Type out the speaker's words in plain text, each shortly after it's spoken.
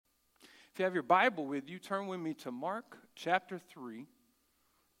If you have your Bible with you, turn with me to Mark chapter 3.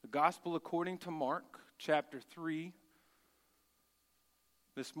 The Gospel according to Mark chapter 3.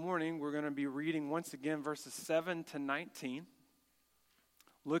 This morning we're going to be reading once again verses 7 to 19.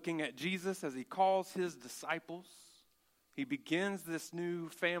 Looking at Jesus as he calls his disciples. He begins this new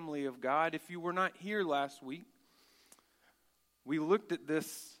family of God. If you were not here last week, we looked at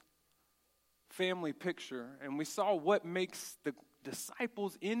this family picture and we saw what makes the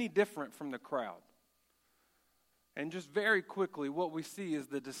disciples any different from the crowd. And just very quickly, what we see is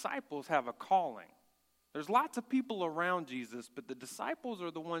the disciples have a calling. There's lots of people around Jesus, but the disciples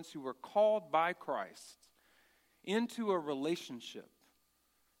are the ones who were called by Christ into a relationship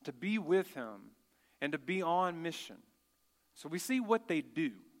to be with him and to be on mission. So we see what they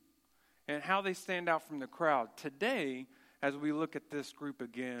do and how they stand out from the crowd. Today, as we look at this group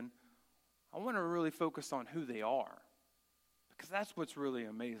again, I want to really focus on who they are, because that's what's really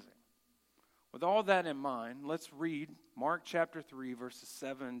amazing. With all that in mind, let's read Mark chapter 3, verses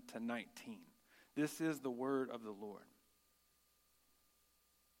 7 to 19. This is the word of the Lord.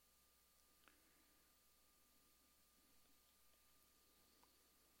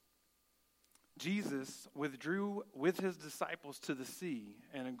 Jesus withdrew with his disciples to the sea,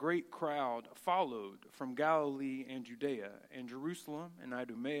 and a great crowd followed from Galilee and Judea, and Jerusalem and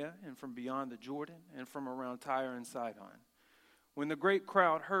Idumea, and from beyond the Jordan, and from around Tyre and Sidon. When the great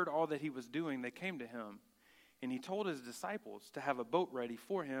crowd heard all that he was doing, they came to him, and he told his disciples to have a boat ready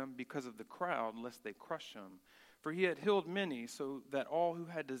for him because of the crowd, lest they crush him. For he had healed many, so that all who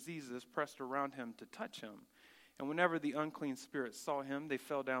had diseases pressed around him to touch him. And whenever the unclean spirits saw him, they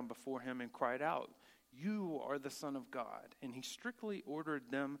fell down before him and cried out, "You are the Son of God." And he strictly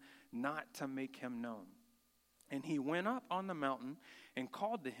ordered them not to make him known. And he went up on the mountain and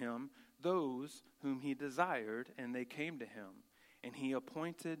called to him those whom he desired, and they came to him. And he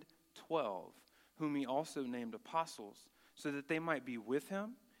appointed 12, whom he also named apostles, so that they might be with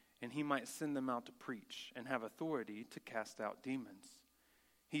him, and he might send them out to preach and have authority to cast out demons.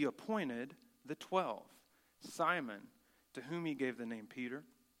 He appointed the 12. Simon, to whom he gave the name Peter,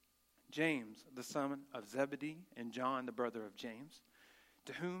 James, the son of Zebedee, and John, the brother of James,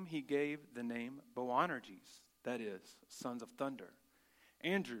 to whom he gave the name Boanerges, that is, sons of thunder,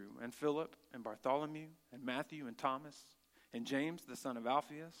 Andrew and Philip and Bartholomew and Matthew and Thomas, and James, the son of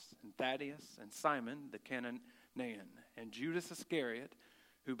Alphaeus, and Thaddeus, and Simon, the Canaanian, and Judas Iscariot,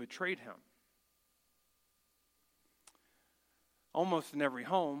 who betrayed him. Almost in every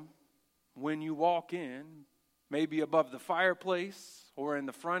home, when you walk in, maybe above the fireplace or in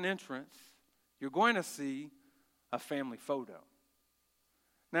the front entrance, you're going to see a family photo.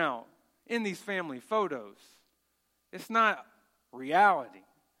 Now, in these family photos, it's not reality.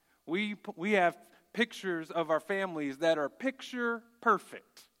 We have pictures of our families that are picture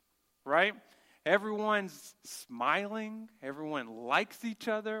perfect, right? Everyone's smiling. Everyone likes each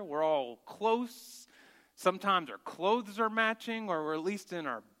other. We're all close. Sometimes our clothes are matching, or we're at least in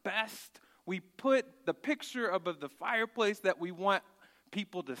our best. We put the picture above the fireplace that we want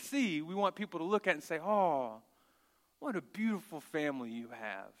people to see. We want people to look at and say, "Oh, what a beautiful family you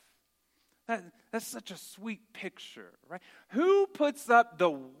have. That's such a sweet picture," right? Who puts up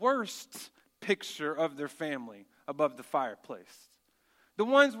the worst picture of their family above the fireplace? The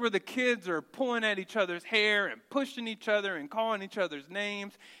ones where the kids are pulling at each other's hair and pushing each other and calling each other's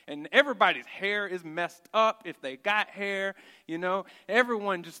names, and everybody's hair is messed up if they got hair,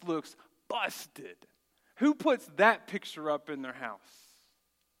 Everyone just looks busted. Who puts that picture up in their house?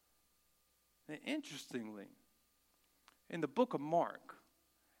 And interestingly, in the book of Mark,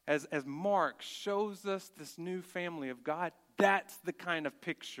 as Mark shows us this new family of God, that's the kind of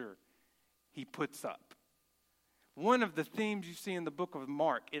picture he puts up. One of the themes you see in the book of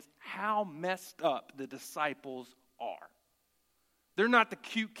Mark is how messed up the disciples are. They're not the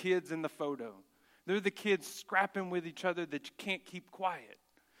cute kids in the photo. They're the kids scrapping with each other that you can't keep quiet,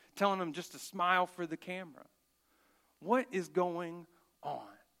 telling them just to smile for the camera. What is going on?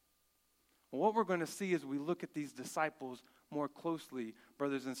 Well, what we're going to see as we look at these disciples more closely,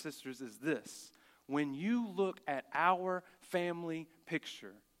 brothers and sisters, is this. When you look at our family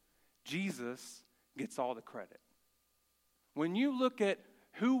picture, Jesus gets all the credit. When you look at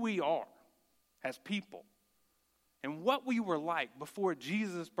who we are as people and what we were like before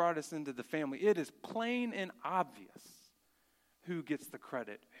Jesus brought us into the family, it is plain and obvious who gets the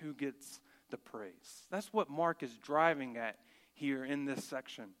credit, who gets the praise. That's what Mark is driving at here in this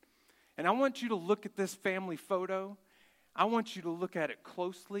section. And I want you to look at this family photo. I want you to look at it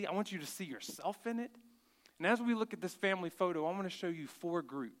closely. I want you to see yourself in it. And as we look at this family photo, I want to show you 4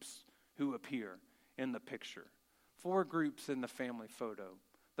 groups who appear in the picture. 4 groups in the family photo.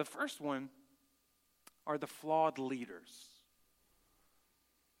 The first one are the flawed leaders.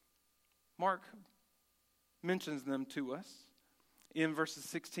 Mark mentions them to us in verses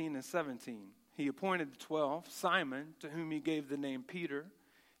 16 and 17. He appointed the 12, Simon, to whom he gave the name Peter,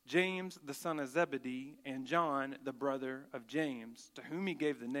 James, the son of Zebedee, and John, the brother of James, to whom he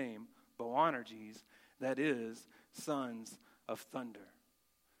gave the name Boanerges, that is, sons of thunder.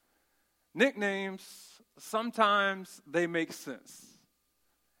 Nicknames, sometimes they make sense.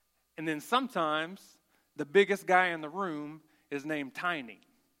 And then sometimes the biggest guy in the room is named Tiny.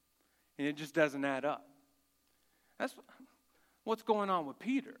 And it just doesn't add up. That's what's going on with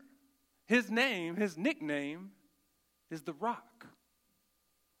Peter. His nickname is the Rock.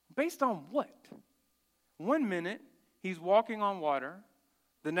 Based on what? One minute he's walking on water,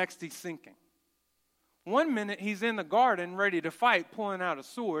 the next he's sinking. One minute he's in the garden ready to fight, pulling out a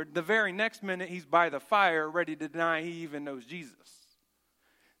sword. The very next minute he's by the fire ready to deny he even knows Jesus.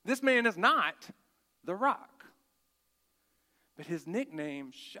 This man is not the Rock. But his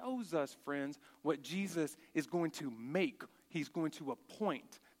nickname shows us, friends, what Jesus is going to make, he's going to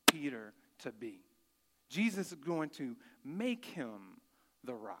appoint Peter to be. Jesus is going to make him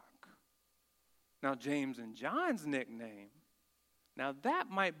the Rock. Now, James and John's nickname, now that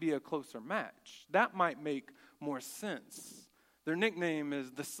might be a closer match. That might make more sense. Their nickname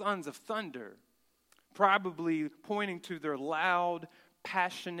is the Sons of Thunder, probably pointing to their loud,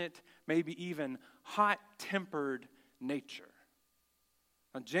 passionate, maybe even hot-tempered nature.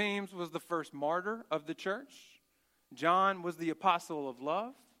 Now, James was the first martyr of the church. John was the apostle of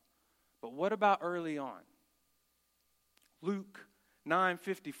love. But what about early on? Luke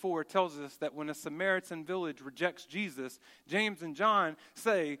 9:54 tells us that when a Samaritan village rejects Jesus, James and John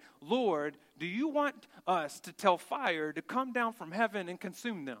say, Lord, do you want us to tell fire to come down from heaven and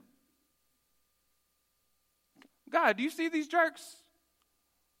consume them? God, do you see these jerks?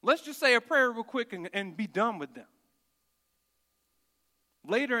 Let's just say a prayer real quick and be done with them.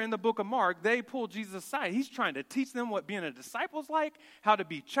 Later in the book of Mark, they pull Jesus aside. He's trying to teach them what being a disciple is like, how to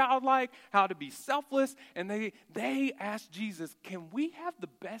be childlike, how to be selfless. And they ask Jesus, can we have the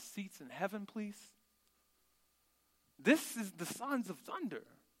best seats in heaven, please? This is the Sons of Thunder.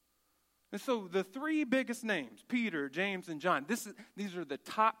 And so the three biggest names, Peter, James, and John, these are the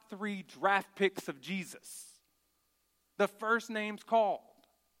top three draft picks of Jesus. The first names called.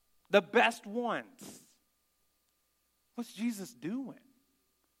 The best ones. What's Jesus doing?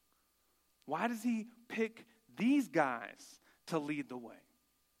 Why does he pick these guys to lead the way?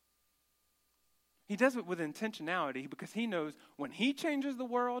 He does it with intentionality because he knows when he changes the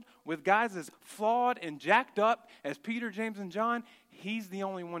world with guys as flawed and jacked up as Peter, James, and John, he's the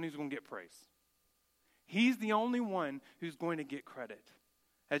only one who's going to get praise. He's the only one who's going to get credit.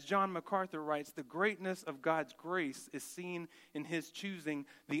 As John MacArthur writes, the greatness of God's grace is seen in his choosing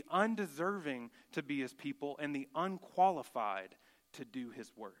the undeserving to be his people and the unqualified to do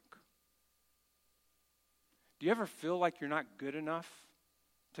his work. Do you ever feel like you're not good enough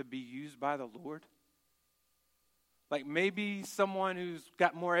to be used by the Lord? Like maybe someone who's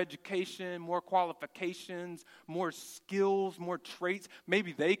got more education, more qualifications, more skills, more traits,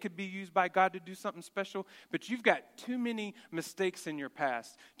 maybe they could be used by God to do something special, but you've got too many mistakes in your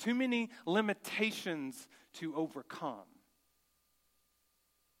past, too many limitations to overcome.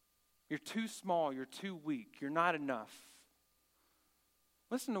 You're too small, you're too weak, you're not enough.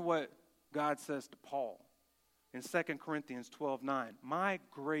 Listen to what God says to Paul. In 2 Corinthians 12:9, my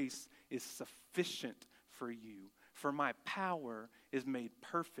grace is sufficient for you, for my power is made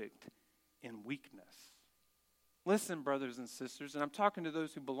perfect in weakness. Listen, brothers and sisters, and I'm talking to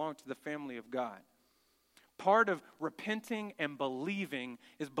those who belong to the family of God. Part of repenting and believing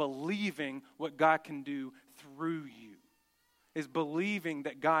is believing what God can do through you, is believing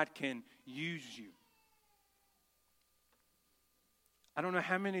that God can use you. I don't know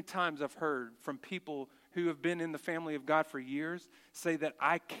how many times I've heard from people who have been in the family of God for years say that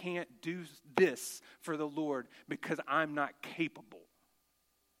I can't do this for the Lord because I'm not capable.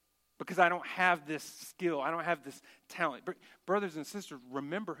 Because I don't have this skill. I don't have this talent. Brothers and sisters,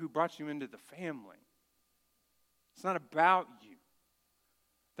 remember who brought you into the family. It's not about you.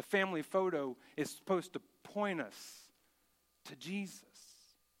 The family photo is supposed to point us to Jesus.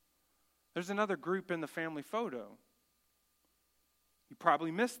 There's another group in the family photo. You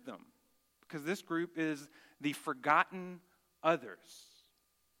probably missed them because this group is the forgotten others.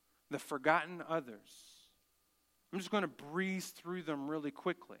 The forgotten others. I'm just going to breeze through them really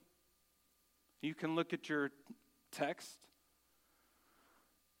quickly. You can look at your text.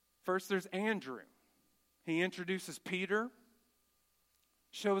 First, there's Andrew. He introduces Peter,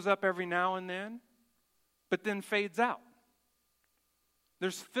 shows up every now and then, but then fades out.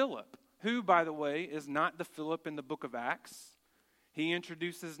 There's Philip, who, by the way, is not the Philip in the book of Acts. He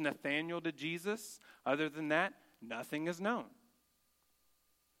introduces Nathanael to Jesus. Other than that, nothing is known.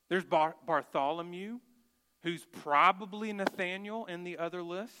 There's Bartholomew, who's probably Nathanael in the other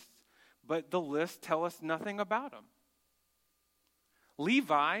lists, but the lists tell us nothing about him.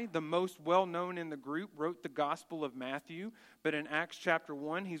 Levi, the most well-known in the group, wrote the Gospel of Matthew, but in Acts chapter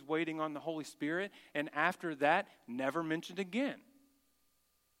 1, he's waiting on the Holy Spirit, and after that, never mentioned again.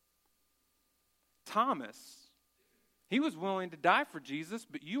 Thomas, he was willing to die for Jesus,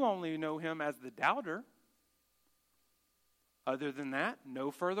 but you only know him as the doubter. Other than that,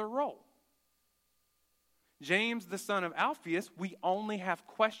 no further role. James, the son of Alphaeus, we only have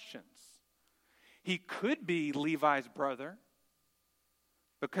questions. He could be Levi's brother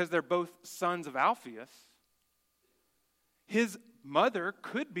because they're both sons of Alphaeus. His mother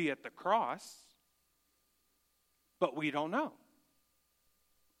could be at the cross, but we don't know.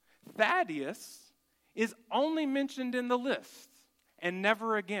 Thaddeus is only mentioned in the list and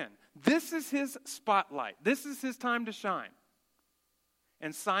never again. This is his spotlight. This is his time to shine.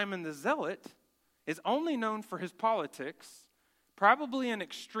 And Simon the Zealot is only known for his politics, probably an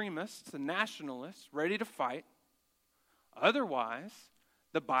extremist, a nationalist, ready to fight. Otherwise,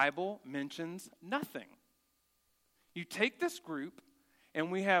 the Bible mentions nothing. You take this group,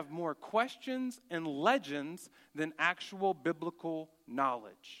 and we have more questions and legends than actual biblical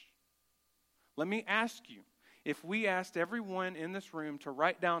knowledge. Let me ask you, if we asked everyone in this room to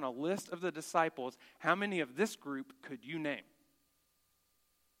write down a list of the disciples, how many of this group could you name?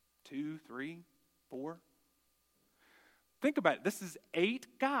 2, 3, 4? Think about it. This is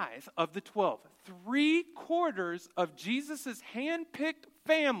 8 guys of the 12. 3/4 of Jesus' hand-picked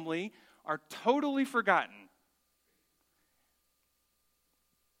family are totally forgotten.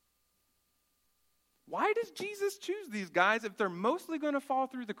 Why does Jesus choose these guys if they're mostly going to fall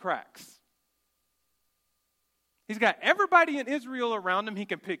through the cracks? He's got everybody in Israel around him. He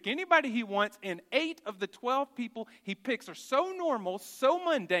can pick anybody he wants, and 8 of the 12 people he picks are so normal, so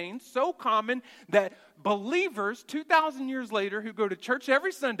mundane, so common that believers 2,000 years later who go to church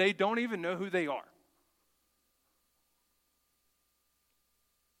every Sunday don't even know who they are.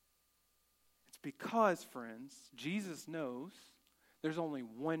 It's because, friends, Jesus knows there's only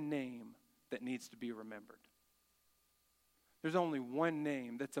one name that needs to be remembered. There's only one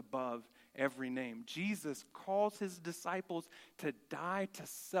name that's above every name. Jesus calls his disciples to die to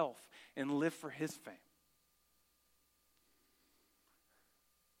self and live for his fame.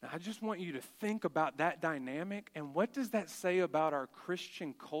 Now, I just want you to think about that dynamic, and what does that say about our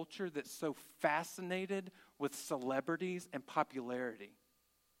Christian culture that's so fascinated with celebrities and popularity?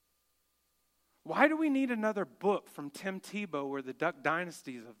 Why do we need another book from Tim Tebow or the Duck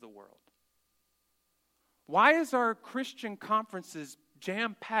Dynasties of the world? Why is our Christian conferences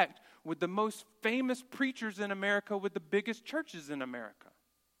jam-packed with the most famous preachers in America with the biggest churches in America?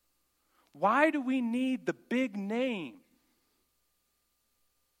 Why do we need the big name?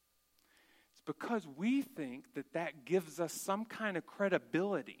 It's because we think that that gives us some kind of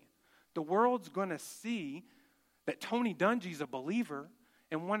credibility. The world's going to see that Tony Dungy's a believer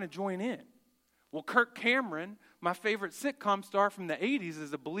and want to join in. Well, Kirk Cameron, my favorite sitcom star from the 80s,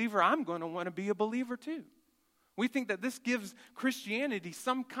 is a believer. I'm going to want to be a believer too. We think that this gives Christianity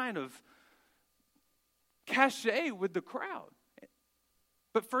some kind of cachet with the crowd.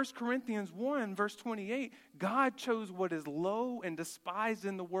 But 1 Corinthians 1, verse 28, God chose what is low and despised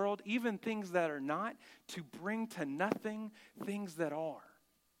in the world, even things that are not, to bring to nothing things that are.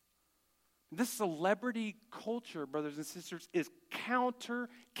 This celebrity culture, brothers and sisters, is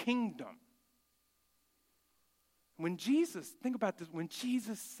counter-kingdom. When Jesus, think about this, when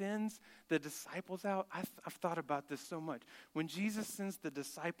Jesus sends the disciples out, I've thought about this so much. When Jesus sends the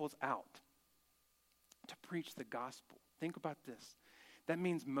disciples out to preach the gospel, think about this. That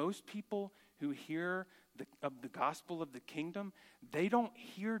means most people who hear of the gospel of the kingdom, they don't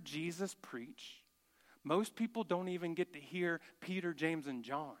hear Jesus preach. Most people don't even get to hear Peter, James, and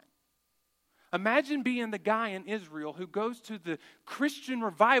John. Imagine being the guy in Israel who goes to the Christian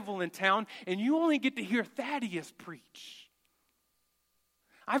revival in town and you only get to hear Thaddeus preach.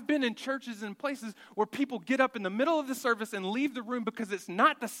 I've been in churches and places where people get up in the middle of the service and leave the room because it's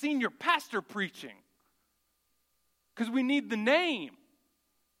not the senior pastor preaching. Because we need the name.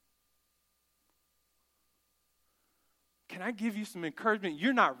 Can I give you some encouragement?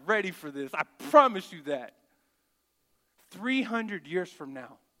 You're not ready for this. I promise you that. 300 years from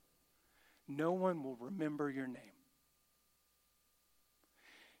now, no one will remember your name.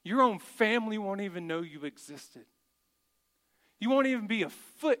 Your own family won't even know you existed. You won't even be a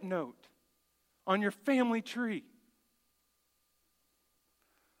footnote on your family tree.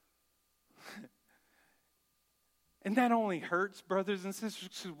 And that only hurts, brothers and sisters,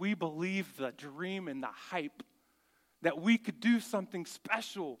 because we believe the dream and the hype that we could do something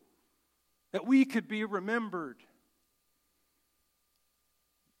special, that we could be remembered.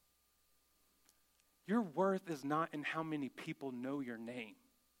 Your worth is not in how many people know your name.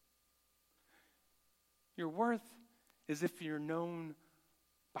 Your worth is if you're known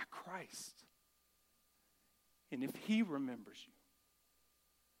by Christ and if He remembers you.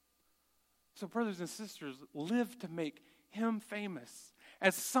 So, brothers and sisters, live to make Him famous.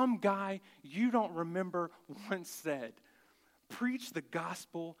 As some guy you don't remember once said, preach the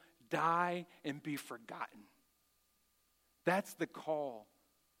gospel, die, and be forgotten. That's the call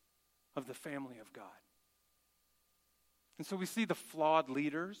of the family of God. And so we see the flawed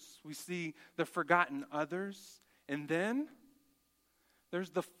leaders, we see the forgotten others, and then there's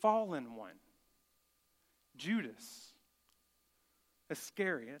the fallen one, Judas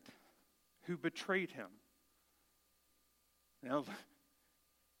Iscariot, who betrayed him. Now,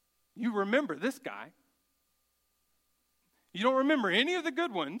 you remember this guy. You don't remember any of the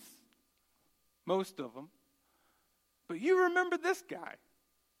good ones, most of them, but you remember this guy.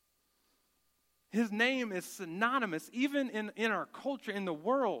 His name is synonymous, even in our culture, in the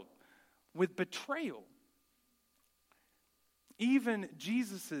world, with betrayal. Even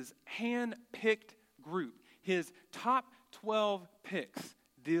Jesus' hand-picked group, his top 12 picks,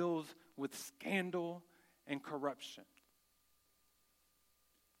 deals with scandal and corruption.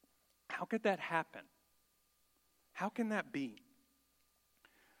 How could that happen? How can that be?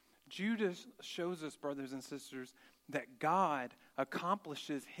 Judas shows us, brothers and sisters, that God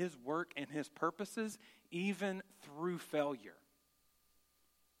accomplishes His work and His purposes even through failure.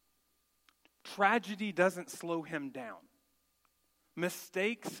 Tragedy doesn't slow Him down.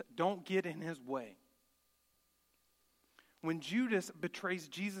 Mistakes don't get in His way. When Judas betrays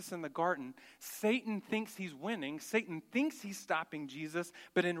Jesus in the garden, Satan thinks he's winning. Satan thinks he's stopping Jesus.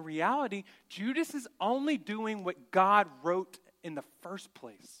 But in reality, Judas is only doing what God wrote in the first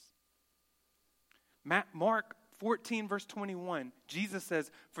place. Mark 14, verse 21, Jesus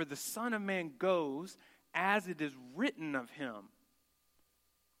says, "For the Son of Man goes as it is written of him.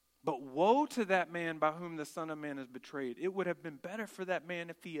 But woe to that man by whom the Son of Man is betrayed. It would have been better for that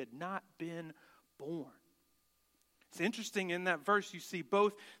man if he had not been born." It's interesting in that verse you see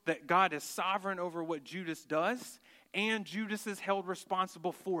both that God is sovereign over what Judas does and Judas is held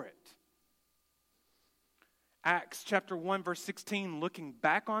responsible for it. Acts chapter 1 verse 16, looking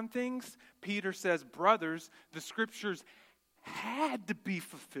back on things, Peter says, "Brothers, the scriptures had to be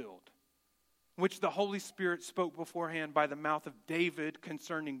fulfilled, which the Holy Spirit spoke beforehand by the mouth of David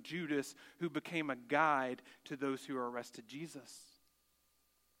concerning Judas, who became a guide to those who arrested Jesus."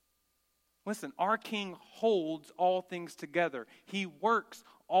 Listen, our King holds all things together. He works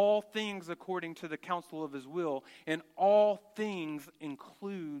all things according to the counsel of His will, and all things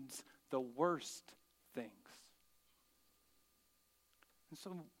includes the worst things. And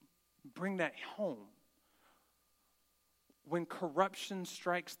so bring that home. When corruption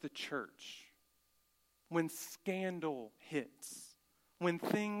strikes the church, when scandal hits, when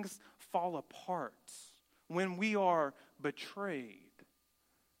things fall apart, when we are betrayed,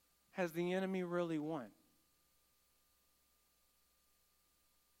 has the enemy really won?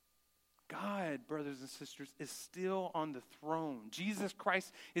 God, brothers and sisters, is still on the throne. Jesus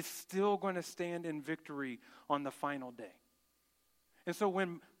Christ is still going to stand in victory on the final day. And so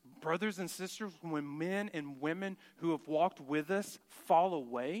when brothers and sisters, when men and women who have walked with us fall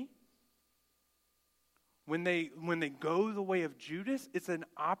away, when they go the way of Judas, it's an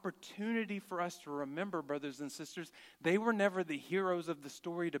opportunity for us to remember, brothers and sisters, they were never the heroes of the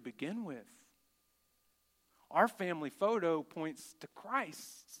story to begin with. Our family photo points to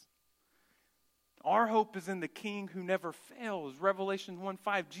Christ. Our hope is in the King who never fails. Revelation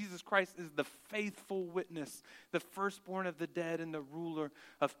 1:5, Jesus Christ is the faithful witness, the firstborn of the dead and the ruler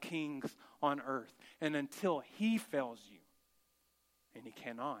of kings on earth. And until He fails you, and He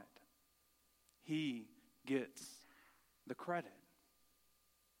cannot, He gets the credit.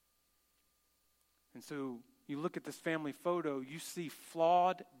 And so you look at this family photo, you see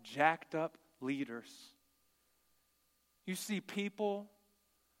flawed, jacked up leaders. You see people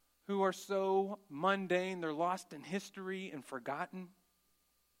who are so mundane, they're lost in history and forgotten.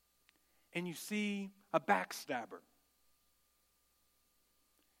 And you see a backstabber.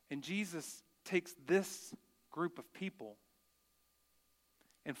 And Jesus takes this group of people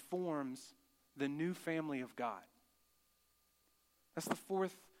and forms the new family of God. That's the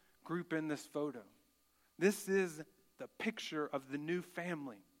fourth group in this photo. This is the picture of the new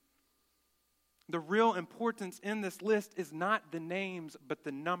family. The real importance in this list is not the names, but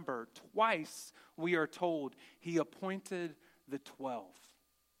the number. Twice, we are told, he appointed the 12.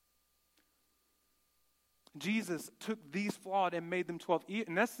 Jesus took these flawed and made them 12.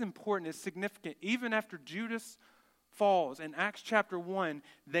 And that's important, it's significant. Even after Judas falls in Acts chapter 1,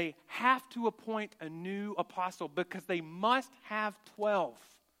 they have to appoint a new apostle because they must have 12.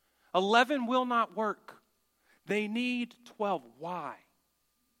 11 will not work. They need 12. Why?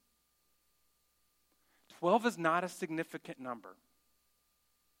 12 is not a significant number.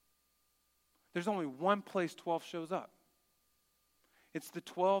 There's only one place 12 shows up. It's the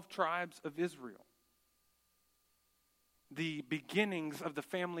 12 tribes of Israel. The beginnings of the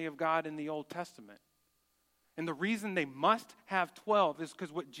family of God in the Old Testament. And the reason they must have 12 is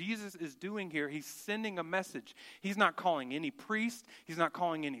because what Jesus is doing here, he's sending a message. He's not calling any priest. He's not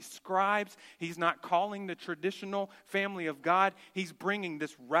calling any scribes. He's not calling the traditional family of God. He's bringing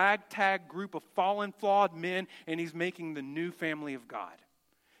this ragtag group of fallen, flawed men, and he's making the new family of God.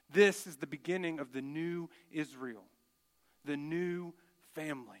 This is the beginning of the new Israel, the new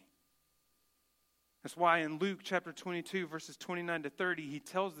family. That's why in Luke chapter 22, verses 29 to 30, he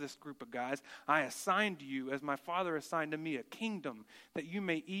tells this group of guys, I assigned you, as my Father assigned to me, a kingdom, that you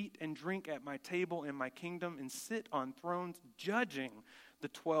may eat and drink at my table in my kingdom and sit on thrones judging the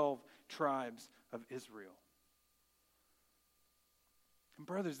 12 tribes of Israel. And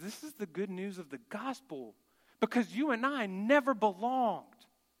brothers, this is the good news of the gospel, because you and I never belonged.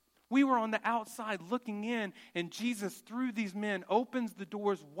 We were on the outside looking in, and Jesus, through these men, opens the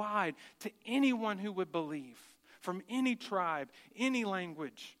doors wide to anyone who would believe, from any tribe, any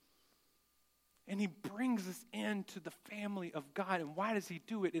language. And he brings us into the family of God. And why does he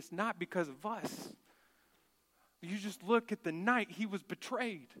do it? It's not because of us. You just look at the night he was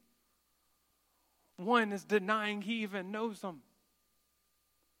betrayed. One is denying he even knows him.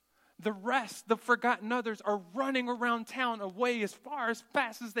 The rest, the forgotten others, are running around town away as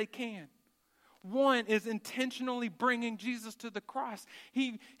fast as they can. One is intentionally bringing Jesus to the cross.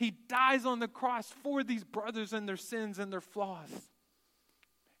 He dies on the cross for these brothers and their sins and their flaws.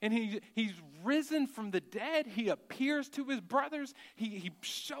 And he's risen from the dead. He appears to his brothers. He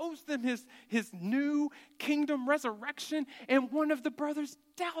shows them his new kingdom resurrection. And one of the brothers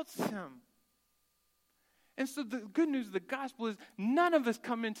doubts him. And so the good news of the gospel is none of us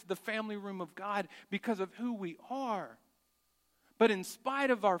come into the family room of God because of who we are. But in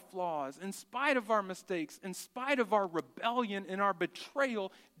spite of our flaws, in spite of our mistakes, in spite of our rebellion and our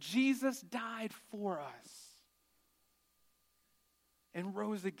betrayal, Jesus died for us and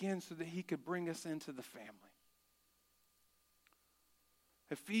rose again so that he could bring us into the family.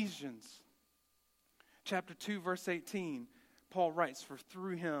 Ephesians chapter 2, verse 18, Paul writes, for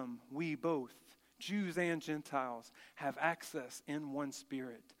through him we both, Jews and Gentiles, have access in one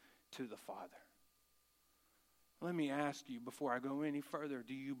spirit to the Father. Let me ask you before I go any further,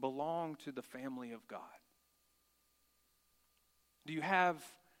 do you belong to the family of God? Do you have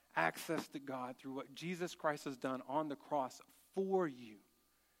access to God through what Jesus Christ has done on the cross for you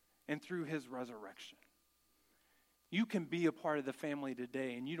and through his resurrection? You can be a part of the family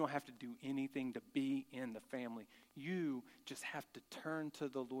today, and you don't have to do anything to be in the family. You just have to turn to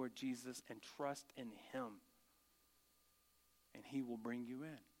the Lord Jesus and trust in him, and he will bring you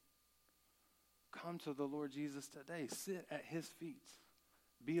in. Come to the Lord Jesus today. Sit at his feet.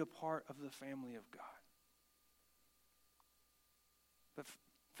 Be a part of the family of God. But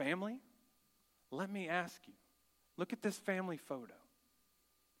family, let me ask you, look at this family photo.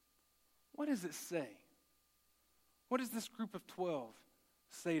 What does it say? What does this group of 12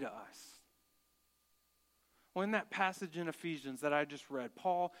 say to us? Well, in that passage in Ephesians that I just read,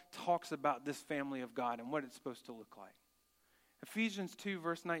 Paul talks about this family of God and what it's supposed to look like. Ephesians 2,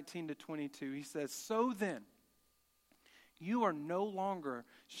 verse 19 to 22, he says, so then, you are no longer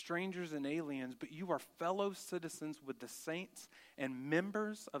strangers and aliens, but you are fellow citizens with the saints and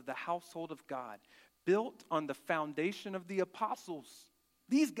members of the household of God, built on the foundation of the apostles,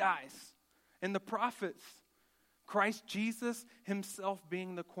 these guys, and the prophets, Christ Jesus himself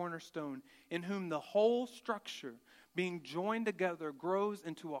being the cornerstone, in whom the whole structure, being joined together, grows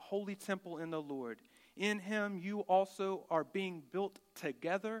into a holy temple in the Lord. In him you also are being built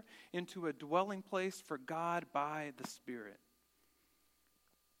together into a dwelling place for God by the Spirit.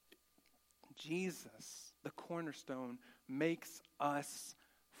 Jesus, the cornerstone, makes us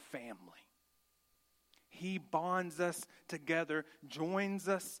family. He bonds us together, joins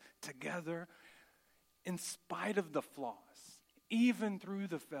us together, in spite of the flaws, even through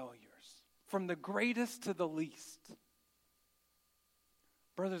the failures, from the greatest to the least.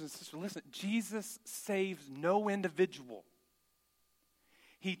 Brothers and sisters, listen, Jesus saves no individual.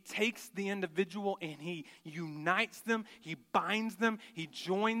 He takes the individual and he unites them, he binds them, he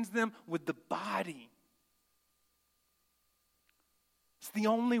joins them with the body. It's the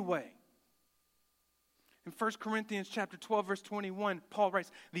only way. In 1 Corinthians chapter 12, verse 21, Paul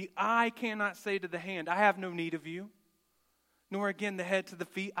writes, "The eye cannot say to the hand, I have no need of you, nor again the head to the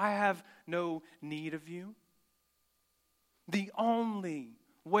feet, I have no need of you." The only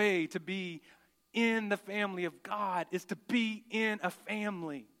way to be in the family of God is to be in a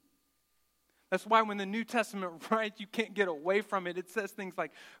family. That's why when the New Testament writes, you can't get away from it. It says things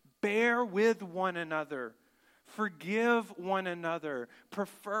like, bear with one another, forgive one another,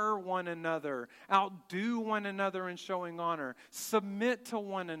 prefer one another, outdo one another in showing honor, submit to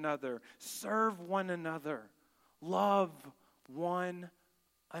one another, serve one another, love one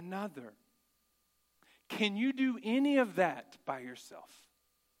another. Can you do any of that by yourself?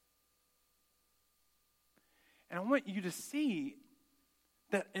 And I want you to see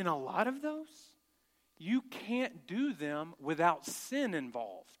that in a lot of those, you can't do them without sin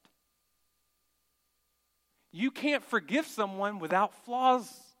involved. You can't forgive someone without flaws.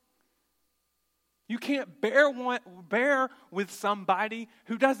 You can't bear with somebody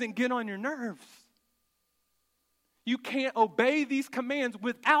who doesn't get on your nerves. You can't obey these commands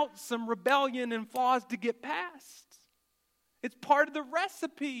without some rebellion and flaws to get past. It's part of the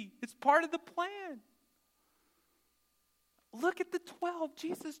recipe. It's part of the plan. Look at the 12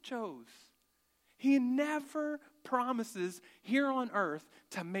 Jesus chose. He never promises here on earth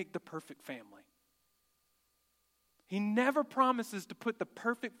to make the perfect family. He never promises to put the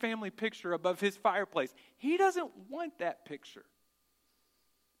perfect family picture above his fireplace. He doesn't want that picture.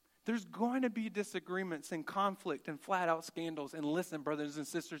 There's going to be disagreements and conflict and flat-out scandals. And listen, brothers and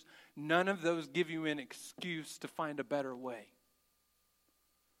sisters, none of those give you an excuse to find a better way.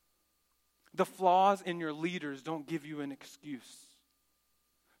 The flaws in your leaders don't give you an excuse.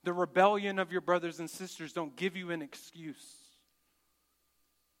 The rebellion of your brothers and sisters don't give you an excuse.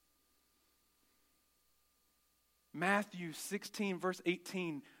 Matthew 16, verse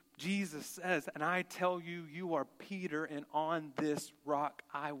 18, Jesus says, "And I tell you, you are Peter, and on this rock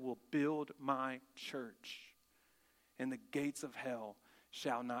I will build my church, and the gates of hell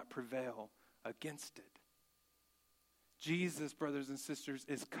shall not prevail against it." Jesus, brothers and sisters,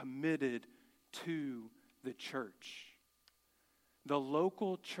 is committed to the church. The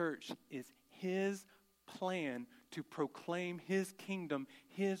local church is his plan to proclaim his kingdom,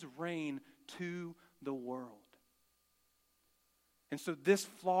 his reign to the world. And so this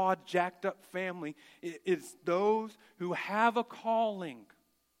flawed, jacked up family is those who have a calling,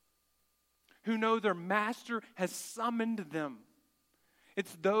 who know their master has summoned them.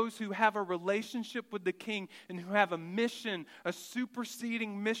 It's those who have a relationship with the King and who have a mission, a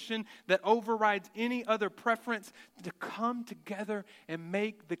superseding mission that overrides any other preference to come together and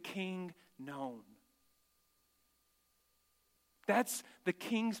make the King known. That's the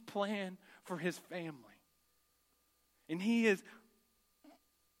King's plan for his family. And he is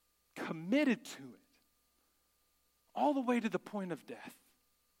committed to it all the way to the point of death.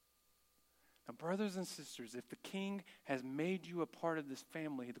 Now, brothers and sisters, if the King has made you a part of this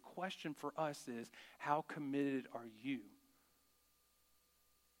family, the question for us is, how committed are you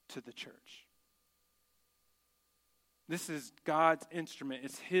to the church? This is God's instrument.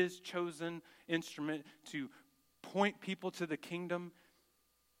 It's his chosen instrument to point people to the kingdom.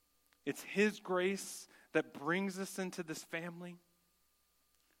 It's his grace that brings us into this family.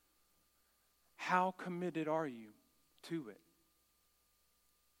 How committed are you to it?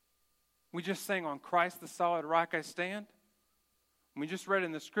 We just sang, "On Christ the solid rock I stand." We just read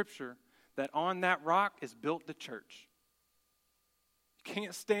in the scripture that on that rock is built the church. You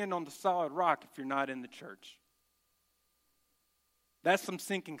can't stand on the solid rock if you're not in the church. That's some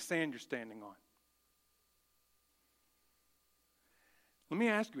sinking sand you're standing on. Let me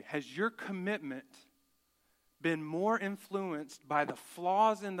ask you, has your commitment been more influenced by the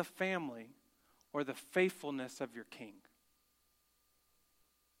flaws in the family or the faithfulness of your King?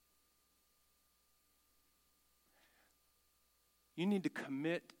 You need to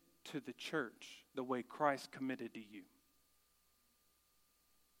commit to the church the way Christ committed to you.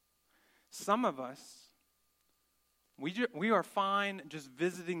 Some of us, we are fine just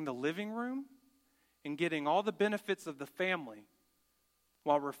visiting the living room and getting all the benefits of the family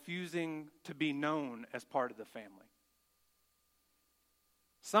while refusing to be known as part of the family.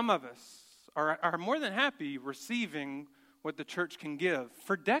 Some of us are more than happy receiving what the church can give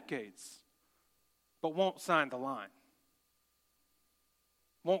for decades, but won't sign the line.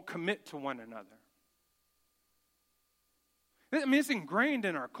 Won't commit to one another. I mean, it's ingrained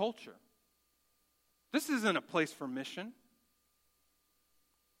in our culture. This isn't a place for mission.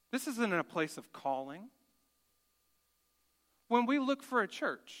 This isn't a place of calling. When we look for a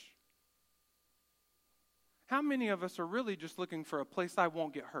church, how many of us are really just looking for a place I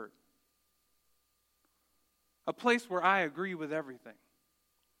won't get hurt? A place where I agree with everything.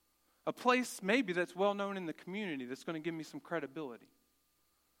 A place maybe that's well known in the community that's going to give me some credibility.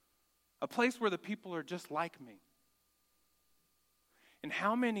 A place where the people are just like me. And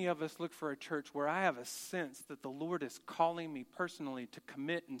how many of us look for a church where I have a sense that the Lord is calling me personally to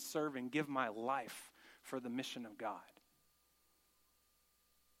commit and serve and give my life for the mission of God?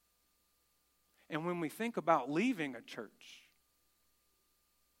 And when we think about leaving a church,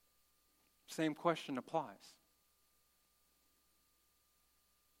 same question applies.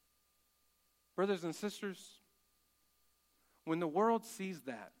 Brothers and sisters, when the world sees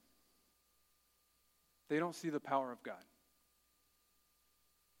that, they don't see the power of God.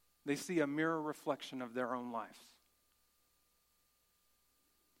 They see a mirror reflection of their own lives.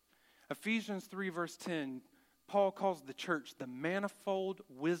 Ephesians 3 verse 10, Paul calls the church the manifold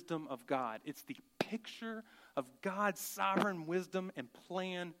wisdom of God. It's the picture of God's sovereign wisdom and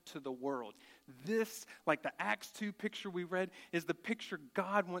plan to the world. This, like the Acts 2 picture we read, is the picture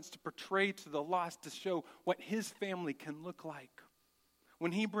God wants to portray to the lost to show what his family can look like.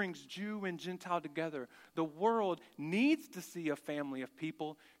 When he brings Jew and Gentile together, the world needs to see a family of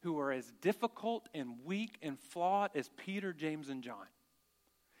people who are as difficult and weak and flawed as Peter, James, and John.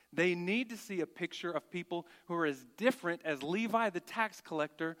 They need to see a picture of people who are as different as Levi the tax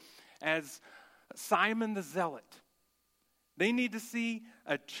collector, as Simon the zealot. They need to see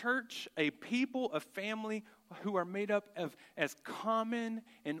a church, a people, a family who are made up of as common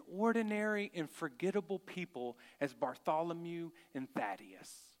and ordinary and forgettable people as Bartholomew and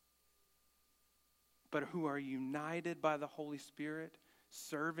Thaddeus, but who are united by the Holy Spirit,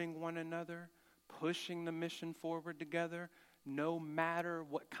 serving one another, pushing the mission forward together, no matter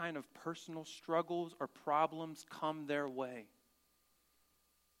what kind of personal struggles or problems come their way.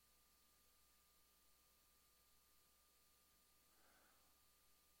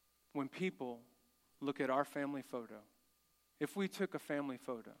 When people look at our family photo, if we took a family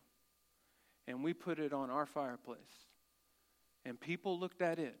photo and we put it on our fireplace and people looked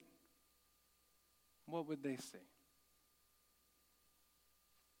at it, what would they see?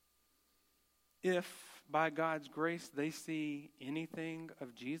 If, by God's grace, they see anything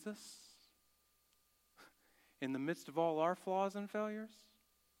of Jesus in the midst of all our flaws and failures,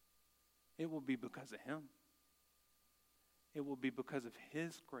 it will be because of him. It will be because of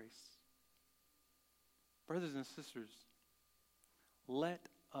his grace. Brothers and sisters, let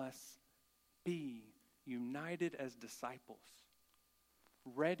us be united as disciples,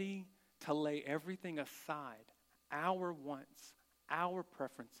 ready to lay everything aside, our wants, our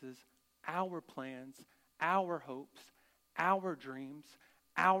preferences, our plans, our hopes, our dreams,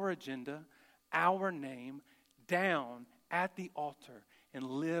 our agenda, our name, down at the altar and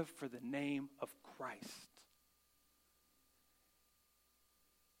live for the name of Christ.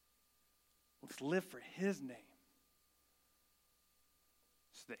 Let's live for his name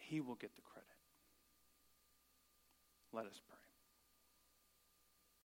so that he will get the credit. Let us pray.